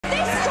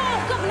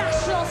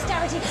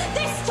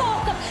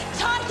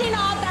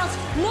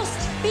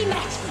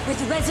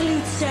with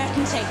resolute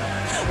certainty.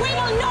 We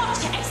will not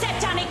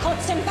accept any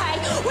cuts in pay.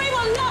 We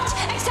will not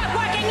accept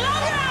working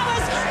longer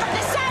hours for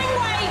the same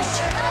wage.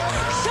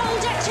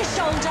 Shoulder to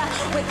shoulder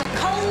with the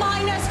coal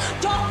miners,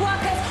 dock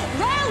workers,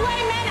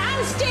 railwaymen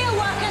and steel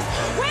workers,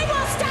 we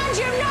will stand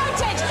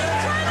united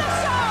through the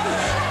storm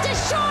that is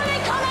surely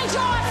coming to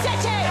our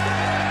city.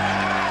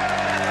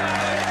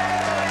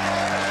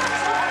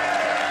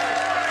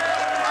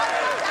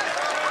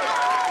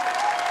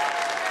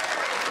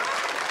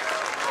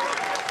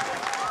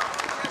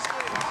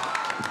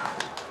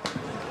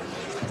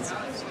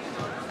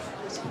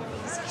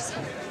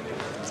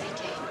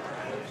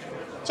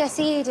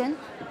 Jessie Eden?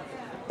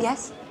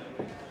 Yes?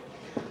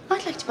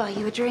 I'd like to buy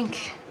you a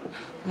drink.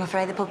 I'm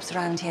afraid the pubs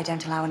around here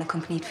don't allow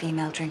unaccompanied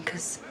female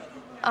drinkers.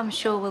 I'm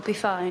sure we'll be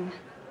fine.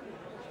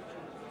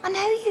 I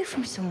know you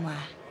from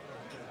somewhere.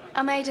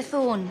 I'm Ada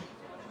Thorne.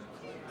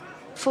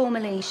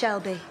 Formerly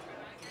Shelby.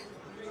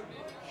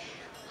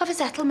 I've a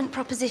settlement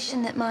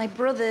proposition that my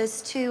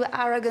brother's too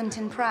arrogant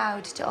and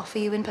proud to offer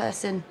you in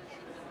person.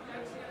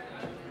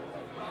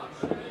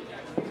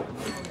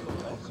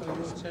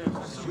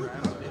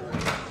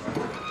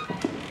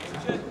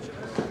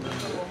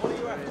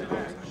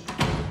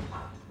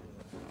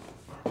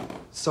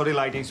 Sorry,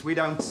 ladies, we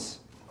don't...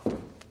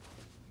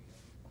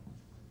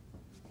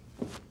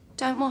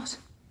 Don't what?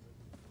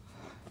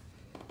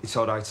 It's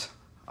all right.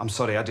 I'm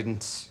sorry, I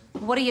didn't...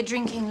 What are you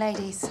drinking,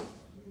 ladies?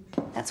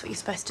 That's what you're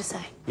supposed to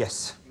say.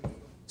 Yes.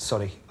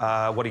 Sorry.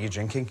 What are you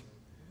drinking?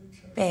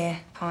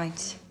 Beer,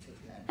 pint.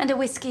 And a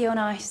whiskey on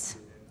ice.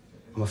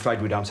 I'm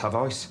afraid we don't have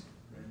ice.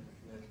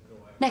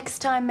 Next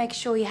time, make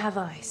sure you have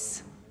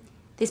ice.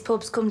 This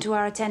pub's come to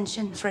our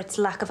attention for its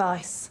lack of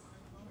ice.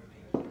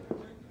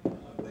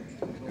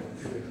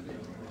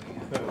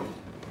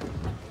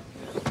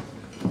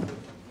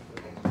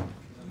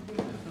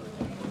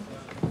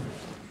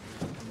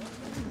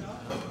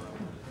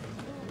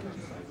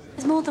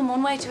 There's more than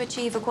one way to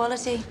achieve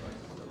equality.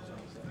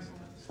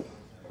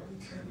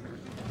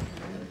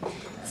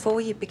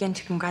 Before you begin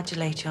to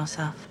congratulate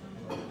yourself,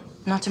 I'm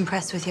not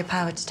impressed with your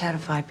power to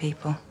terrify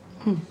people.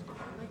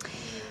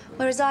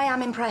 Whereas I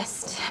am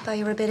impressed by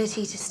your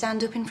ability to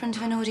stand up in front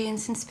of an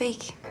audience and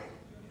speak.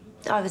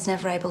 I was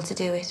never able to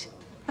do it.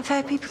 I've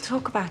heard people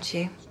talk about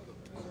you.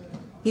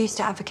 You used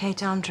to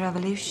advocate armed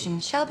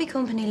revolution. Shelby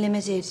Company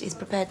Limited is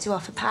prepared to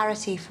offer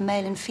parity for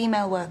male and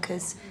female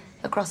workers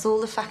across all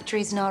the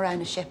factories in our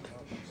ownership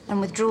and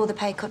withdraw the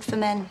pay cut for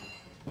men.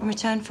 In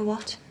return for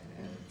what?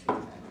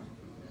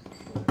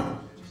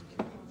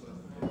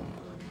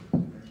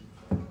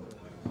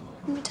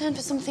 In return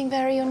for something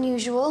very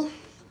unusual,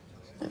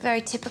 but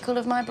very typical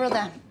of my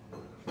brother.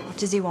 What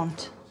does he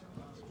want?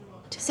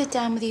 To sit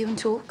down with you and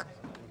talk.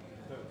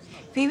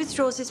 If he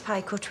withdraws his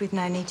pay cut, we've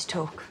no need to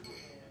talk.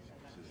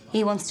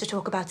 He wants to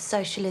talk about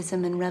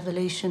socialism and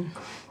revolution.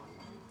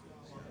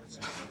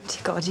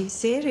 Dear God, are you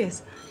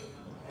serious?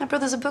 My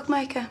brother's a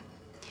bookmaker.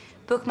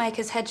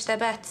 Bookmakers hedge their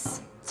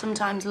bets.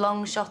 Sometimes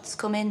long shots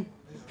come in.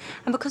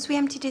 And because we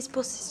emptied his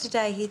buses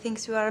today, he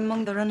thinks we are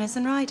among the runners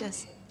and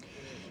riders.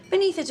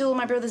 Beneath it all,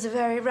 my brother's a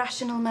very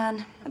rational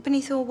man. And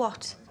beneath all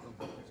what?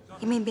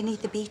 You mean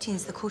beneath the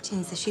beatings, the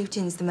cuttings, the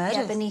shootings, the murders?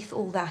 Yeah, beneath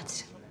all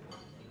that.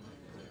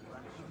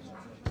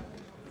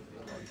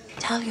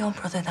 Tell your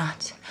brother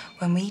that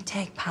when we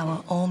take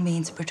power, all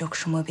means of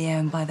production will be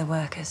owned by the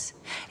workers.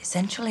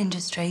 Essential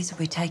industries will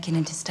be taken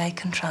into state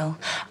control.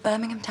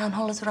 Birmingham Town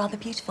Hall is a rather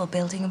beautiful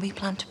building and we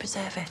plan to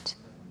preserve it.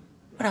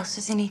 What else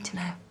does he need to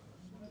know?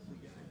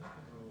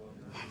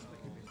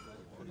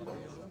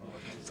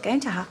 It's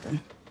going to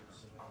happen.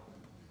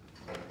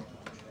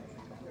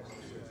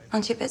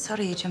 Aren't you a bit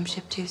sorry you jumped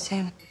ship too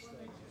soon?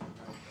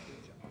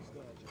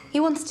 He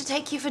wants to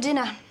take you for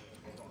dinner.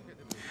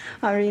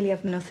 I really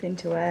have nothing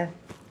to wear.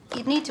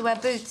 You'd need to wear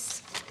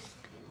boots.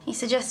 He's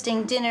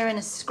suggesting dinner in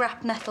a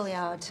scrap metal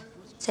yard.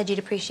 Said you'd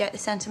appreciate the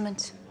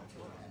sentiment.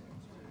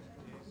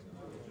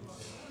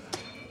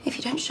 If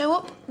you don't show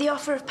up, the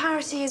offer of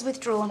parity is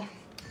withdrawn.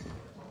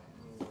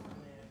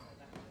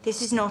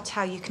 This is not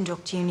how you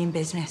conduct union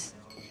business.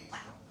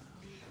 Well,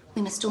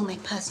 we must all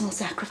make personal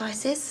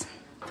sacrifices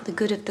for the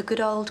good of the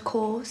good old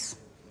cause,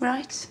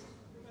 right?